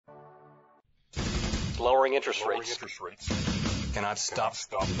Lowering interest rates cannot stop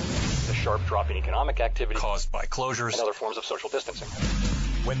the sharp drop in economic activity caused by closures and other forms of social distancing.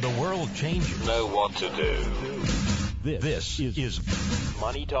 When the world changes, Know what to do. this is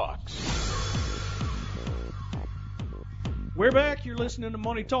Money Talks. We're back. You're listening to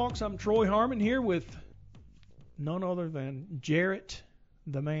Money Talks. I'm Troy Harmon here with none other than Jarrett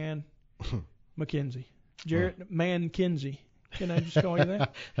the Man McKenzie. Jarrett Man Kinsey. Can I just call you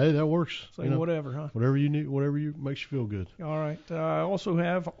that? Hey, that works. Say whatever, huh? Whatever you need, whatever you makes you feel good. All right. I also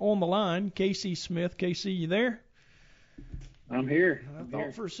have on the line Casey Smith. Casey, you there? I'm here. I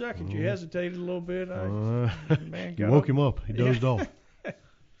thought for a second you hesitated a little bit. Man, you woke him up. He dozed off.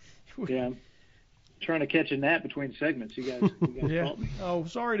 Yeah, I'm trying to catch a nap between segments. You guys caught me. Oh,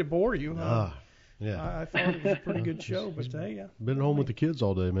 sorry to bore you. Yeah. I thought it was a pretty good show, but hey, been at home with the kids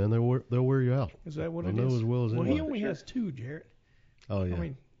all day, man. They'll wear you out. Is that what I it know is? as well as well, anybody. he only has two, Jarrett. Oh yeah. I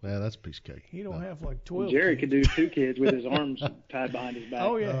mean, yeah, that's a piece of cake. He don't have like 12. Jerry kids. could do two kids with his arms tied behind his back.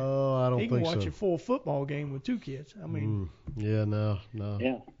 Oh yeah. Oh, I don't he think can watch so. a full football game with two kids. I mean, yeah, no.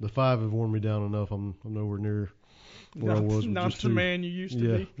 Yeah. The 5 have worn me down enough. I'm nowhere near where I was with not just the 2. man you used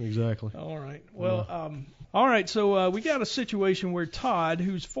to be. Yeah, exactly. All right. Well, all right. So we got a situation where Todd,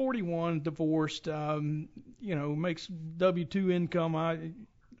 who's 41, divorced, makes W-2 income.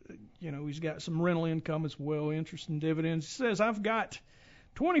 He's got some rental income as well, interest and dividends. He says, I've got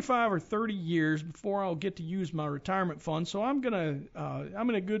 25 or 30 years before I'll get to use my retirement fund, so I'm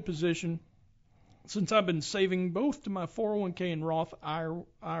in a good position since I've been saving both to my 401k and Roth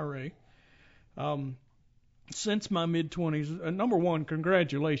IRA. Since my mid-20s, number one,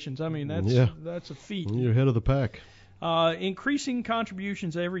 congratulations. I mean, that's a feat. You're ahead of the pack. Increasing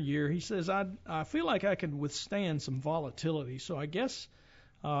contributions every year. He says, I feel like I can withstand some volatility, so I guess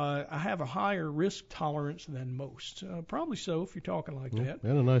I have a higher risk tolerance than most. Probably so if you're talking like that.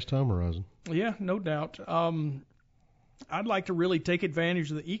 And a nice time horizon. Yeah, no doubt. I'd like to really take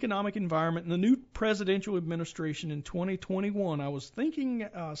advantage of the economic environment and the new presidential administration in 2021. I was thinking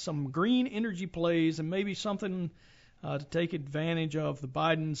some green energy plays and maybe something to take advantage of the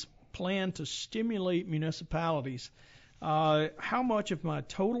Biden's plan to stimulate municipalities. How much of my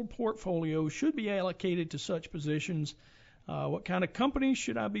total portfolio should be allocated to such positions? What kind of companies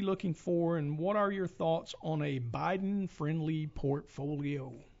should I be looking for? And what are your thoughts on a Biden-friendly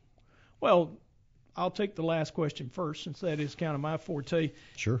portfolio? Well, I'll take the last question first, since that is kind of my forte.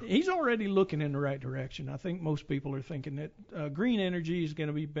 Sure. He's already looking in the right direction. I think most people are thinking that green energy is going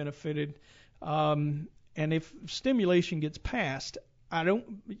to be benefited. And if stimulation gets passed,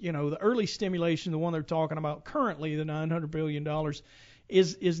 the early stimulation, the one they're talking about currently, the $900 billion,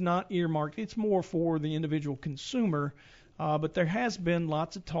 is not earmarked. It's more for the individual consumer. But there has been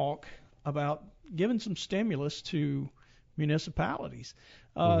lots of talk about giving some stimulus to municipalities,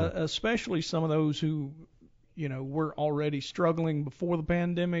 especially some of those who, were already struggling before the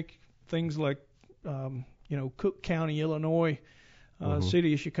pandemic. Things like, Cook County, Illinois,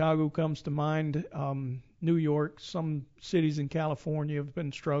 city of Chicago comes to mind. New York, some cities in California have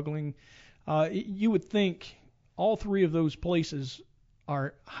been struggling. You would think all three of those places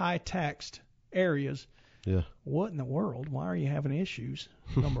are high-taxed areas. Yeah. What in the world? Why are you having issues?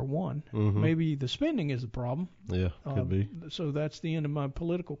 Number one. Maybe the spending is the problem. Yeah, could be. So that's the end of my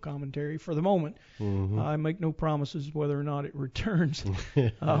political commentary for the moment. I make no promises whether or not it returns.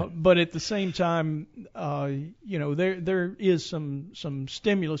 But at the same time, there is some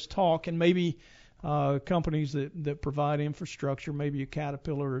stimulus talk, and maybe companies that provide infrastructure, maybe a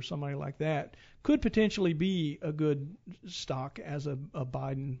Caterpillar or somebody like that, could potentially be a good stock as a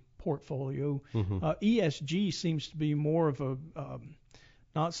Biden portfolio. ESG seems to be more of a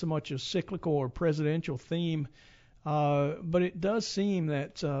not so much a cyclical or presidential theme, but it does seem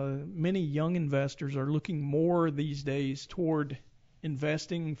that many young investors are looking more these days toward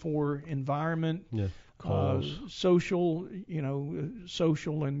investing for environment, social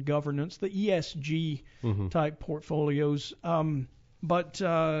and governance, the ESG type portfolios. I think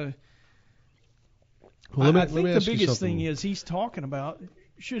the biggest thing is he's talking about,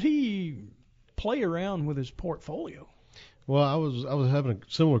 should he play around with his portfolio? Well, I was having a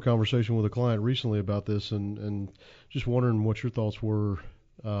similar conversation with a client recently about this, and just wondering what your thoughts were,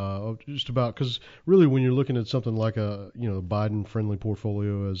 just about, because really when you're looking at something like a Biden-friendly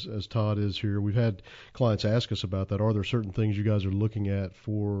portfolio, as Todd is here, we've had clients ask us about that. Are there certain things you guys are looking at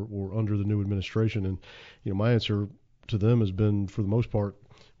for or under the new administration? And my answer to them has been, for the most part,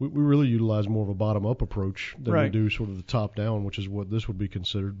 we really utilize more of a bottom-up approach than we do sort of the top-down, which is what this would be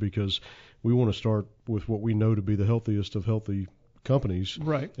considered, because we want to start with what we know to be the healthiest of healthy companies.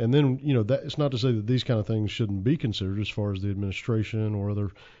 Right. And then, that it's not to say that these kind of things shouldn't be considered as far as the administration or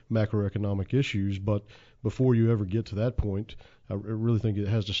other macroeconomic issues, but before you ever get to that point, I really think it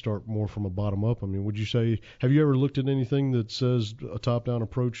has to start more from a bottom up. I mean, would you say, have you ever looked at anything that says a top-down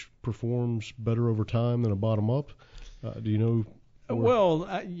approach performs better over time than a bottom-up? Do you know? Well,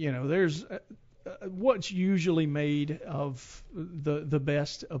 there's what's usually made of the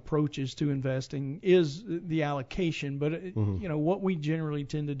best approaches to investing is the allocation, but what we generally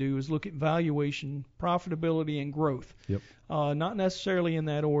tend to do is look at valuation, profitability, and growth. Yep. Not necessarily in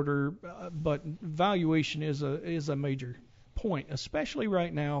that order, but valuation is a major point, especially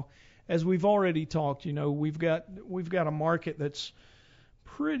right now, as we've already talked. We've got a market that's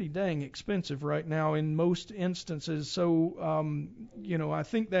pretty dang expensive right now in most instances. So, I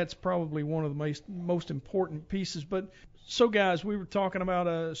think that's probably one of the most important pieces. But so, guys, we were talking about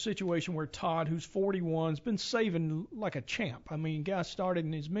a situation where Todd, who's 41, has been saving like a champ. I mean, guy started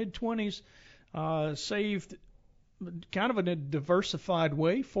in his mid-20s, saved kind of in a diversified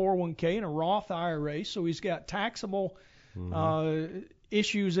way, 401k and a Roth IRA. So he's got taxable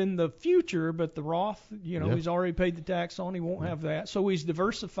issues in the future, but the Roth, he's already paid the tax on. He won't have that. So he's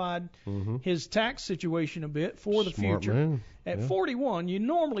diversified his tax situation a bit for the Smart future. Man. At 41, you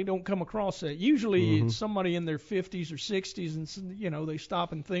normally don't come across that. Usually it's somebody in their 50s or 60s, and they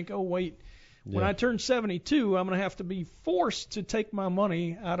stop and think, oh, wait, when I turn 72, I'm going to have to be forced to take my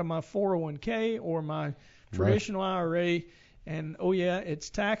money out of my 401k or my traditional IRA. And,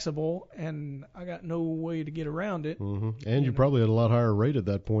 it's taxable, and I got no way to get around it. And you probably had a lot higher rate at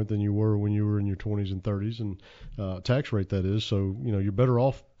that point than you were when you were in your 20s and 30s, and tax rate, that is. So, you're better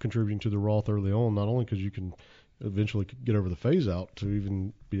off contributing to the Roth early on, not only because you can eventually get over the phase out to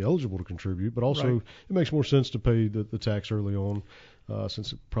even be eligible to contribute, but also it makes more sense to pay the tax early on,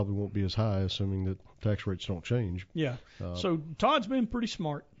 since it probably won't be as high, assuming that tax rates don't change. Yeah. So Todd's been pretty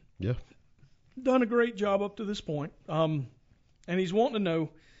smart. Yeah. Done a great job up to this point. And he's wanting to know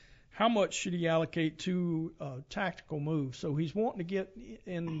how much should he allocate to tactical moves. So he's wanting to get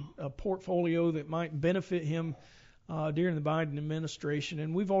in a portfolio that might benefit him during the Biden administration.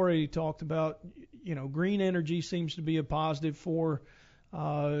 And we've already talked about, green energy seems to be a positive for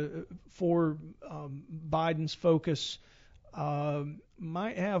Biden's focus.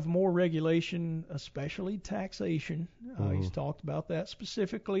 Might have more regulation, especially taxation. He's talked about that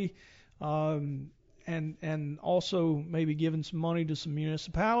specifically. And also maybe giving some money to some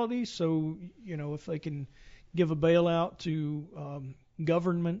municipalities. So, if they can give a bailout to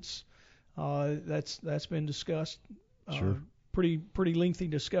governments, that's been discussed. Sure. Pretty lengthy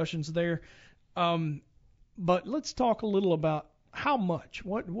discussions there. But let's talk a little about how much,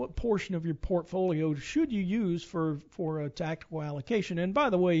 what portion of your portfolio should you use for a tactical allocation. And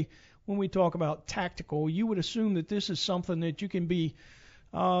by the way, when we talk about tactical, you would assume that this is something that you can be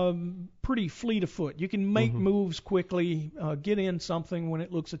pretty fleet of foot. You can make moves quickly, get in something when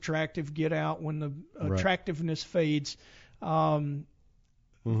it looks attractive, get out when the attractiveness fades.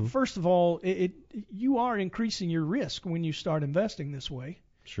 First of all, you are increasing your risk when you start investing this way.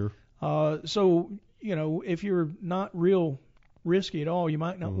 Sure. So, if you're not real risky at all, you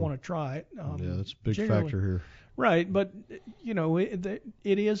might not want to try it. That's a big factor here. Right, but it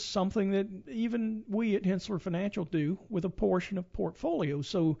is something that even we at Hensler Financial do with a portion of portfolio.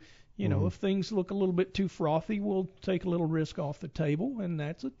 So, if things look a little bit too frothy, we'll take a little risk off the table, and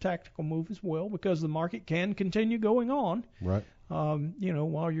that's a tactical move as well, because the market can continue going on. Right.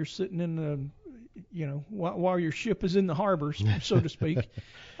 While you're sitting in the, while your ship is in the harbor, so to speak.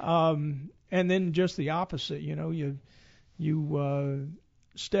 And then just the opposite, you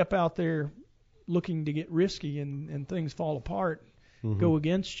step out there looking to get risky and things fall apart, go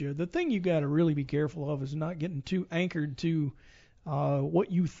against you. The thing you got to really be careful of is not getting too anchored to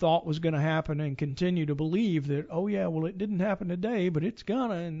what you thought was going to happen and continue to believe that, it didn't happen today, but it's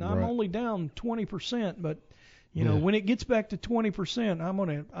gonna, and I'm only down 20%, but when it gets back to 20%, I'm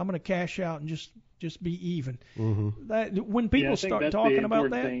gonna cash out and just be even. That when people start talking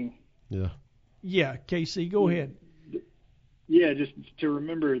about that, thing. Yeah, Casey, go ahead. Yeah, just to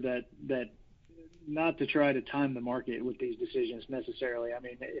remember that not to try to time the market with these decisions necessarily. I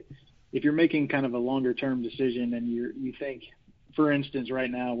mean, if you're making kind of a longer term decision and you think, for instance, right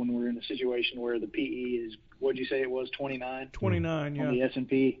now when we're in a situation where the PE is, what'd you say it was, 29? 29, yeah. On the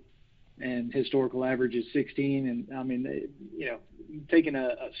S&P, and historical average is 16. And I mean, taking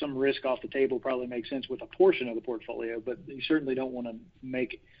some risk off the table probably makes sense with a portion of the portfolio, but you certainly don't want to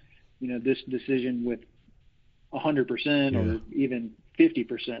make, this decision with 100% or even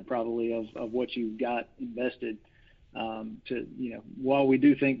 50% probably of what you've got invested. While we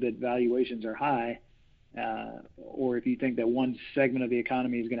do think that valuations are high, or if you think that one segment of the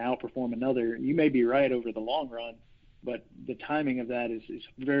economy is going to outperform another, you may be right over the long run, but the timing of that is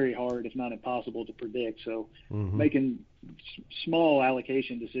very hard, if not impossible, to predict. So making small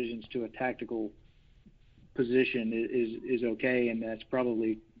allocation decisions to a tactical position is okay, and that's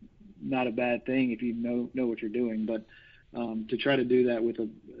probably not a bad thing if you know what you're doing. But to try to do that with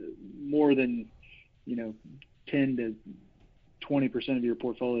more than 10 to 20% of your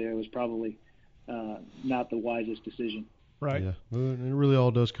portfolio is probably not the wisest decision. Right. Yeah. It really all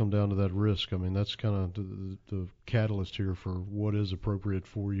does come down to that risk. I mean, that's kind of the catalyst here for what is appropriate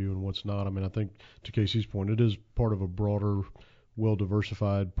for you and what's not. I mean, I think to Casey's point, it is part of a broader,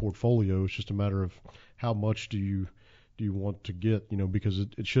 well-diversified portfolio. It's just a matter of how much do you want to get, because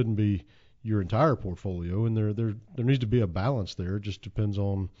it shouldn't be your entire portfolio, and there needs to be a balance there. It just depends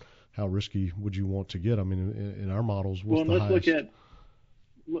on how risky would you want to get. I mean, in our models, what's the highest?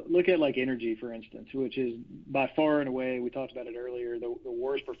 Look at like energy, for instance, which is by far and away, we talked about it earlier, the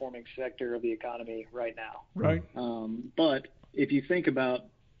worst performing sector of the economy right now. Right. But if you think about,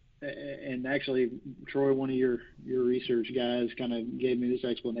 and actually, Troy, one of your research guys kind of gave me this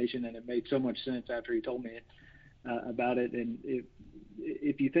explanation, and it made so much sense after he told me about it. And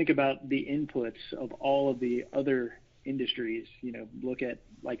if you think about the inputs of all of the other industries, look at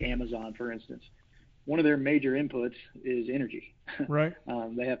like Amazon, for instance. One of their major inputs is energy. Right.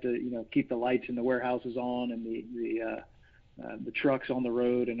 They have to, keep the lights in the warehouses on and the trucks on the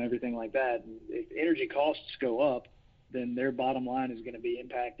road and everything like that. And if energy costs go up, then their bottom line is going to be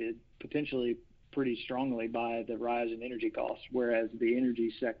impacted potentially pretty strongly by the rise in energy costs, whereas the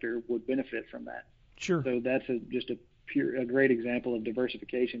energy sector would benefit from that. Sure. So that's just a great example of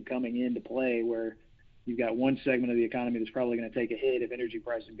diversification coming into play, where you've got one segment of the economy that's probably going to take a hit if energy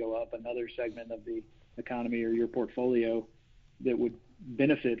prices go up, another segment of the economy or your portfolio that would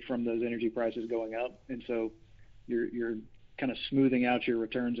benefit from those energy prices going up. And so you're kind of smoothing out your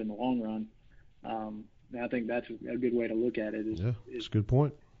returns in the long run. And I think that's a good way to look at it. It's a good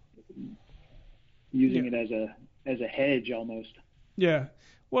point. Using it as a hedge almost. Yeah.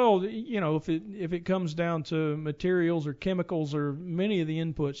 Well, if it comes down to materials or chemicals or many of the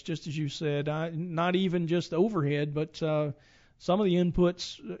inputs, just as you said, not even just overhead, but some of the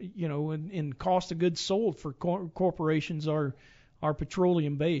inputs, in cost of goods sold for corporations are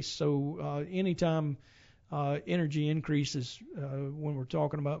petroleum based. So anytime energy increases, when we're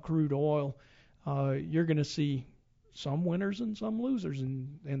talking about crude oil, you're going to see some winners and some losers,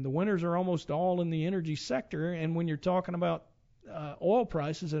 and the winners are almost all in the energy sector. And when you're talking about oil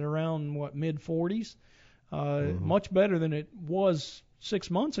prices at around mid 40s, much better than it was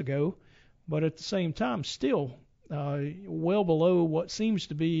 6 months ago, but at the same time still well below what seems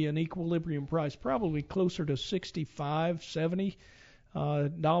to be an equilibrium price, probably closer to $65-70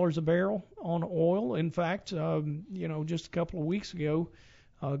 a barrel on oil. In fact, just a couple of weeks ago,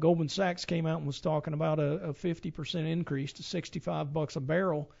 Goldman Sachs came out and was talking about a 50% increase to $65 a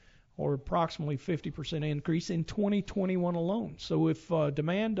barrel, or approximately 50% increase in 2021 alone. So if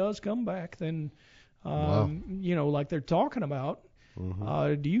demand does come back, then, like they're talking about,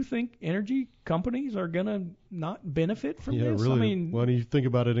 do you think energy companies are going to not benefit from this? Really. I mean, when you think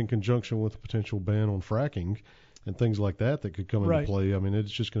about it in conjunction with a potential ban on fracking and things like that could come into play, I mean, it's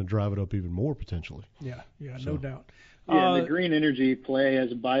just going to drive it up even more potentially. Yeah, no doubt. Yeah, the green energy play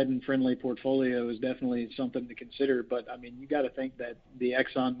as a Biden-friendly portfolio is definitely something to consider. But, I mean, you got to think that the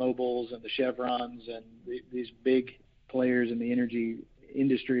Exxon Mobils and the Chevrons and these big players in the energy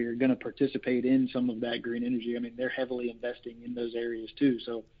industry are going to participate in some of that green energy. I mean, they're heavily investing in those areas too.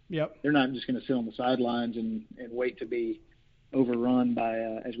 So they're not just going to sit on the sidelines and wait to be overrun by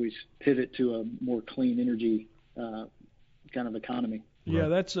as we pivot to a more clean energy kind of economy. Yeah,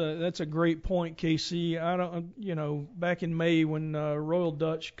 that's a great point, Casey. I don't, back in May when Royal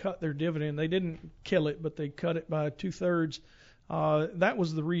Dutch cut their dividend, they didn't kill it, but they cut it by 2/3. That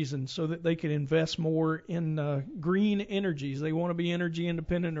was the reason, so that they could invest more in green energies. They want to be energy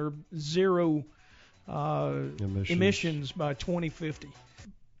independent or zero emissions by 2050.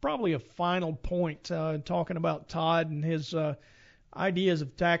 Probably a final point, talking about Todd and his ideas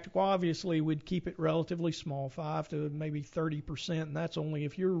of tactical. Obviously, we'd keep it relatively small, 5 to maybe 30%, and that's only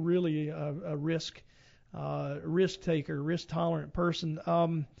if you're really a risk taker, risk tolerant person.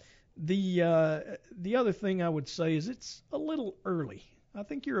 The other thing I would say is it's a little early. I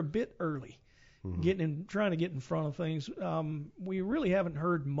think you're a bit early trying to get in front of things. We really haven't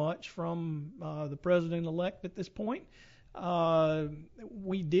heard much from the president-elect at this point.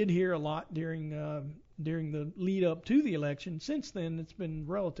 We did hear a lot during the lead up to the election. Since then, it's been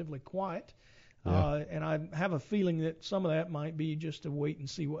relatively quiet. And I have a feeling that some of that might be just to wait and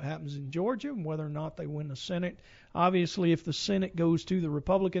see what happens in Georgia and whether or not they win the Senate. Obviously, if the Senate goes to the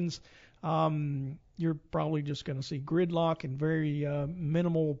Republicans, you're probably just going to see gridlock and very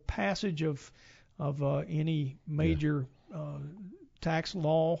minimal passage of any major tax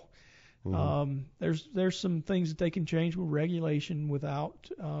law. There's some things that they can change with regulation without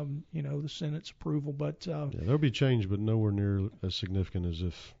the Senate's approval, but there'll be change, but nowhere near as significant as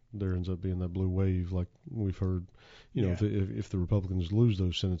if there ends up being that blue wave like we've heard. If the Republicans lose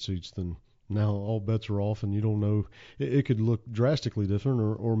those Senate seats, then now all bets are off, and you don't know. It could look drastically different,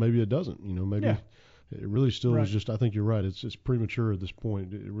 or maybe it doesn't. Maybe it really still is just. I think you're right. It's premature at this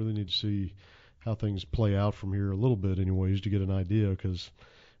point. It really need to see how things play out from here a little bit, anyways, to get an idea, because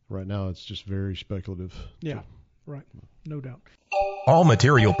right now it's just very speculative. Yeah, right. No doubt. All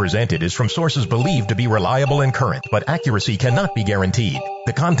material presented is from sources believed to be reliable and current, but accuracy cannot be guaranteed.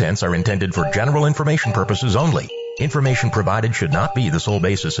 The contents are intended for general information purposes only. Information provided should not be the sole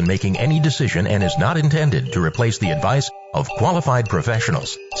basis in making any decision and is not intended to replace the advice of qualified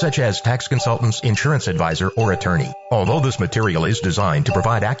professionals, such as tax consultants, insurance advisor, or attorney. Although this material is designed to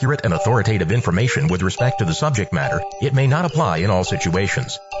provide accurate and authoritative information with respect to the subject matter, it may not apply in all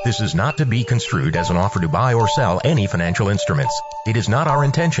situations. This is not to be construed as an offer to buy or sell any financial instruments. It is not our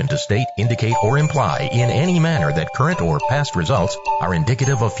intention to state, indicate, or imply in any manner that current or past results are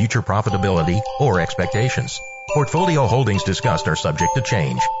indicative of future profitability or expectations. Portfolio holdings discussed are subject to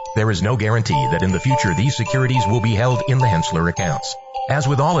change. There is no guarantee that in the future these securities will be held in the Henssler accounts. As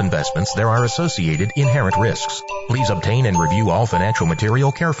with all investments, there are associated inherent risks. Please obtain and review all financial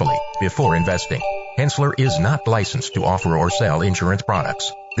material carefully before investing. Henssler is not licensed to offer or sell insurance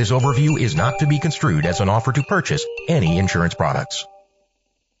products. This overview is not to be construed as an offer to purchase any insurance products.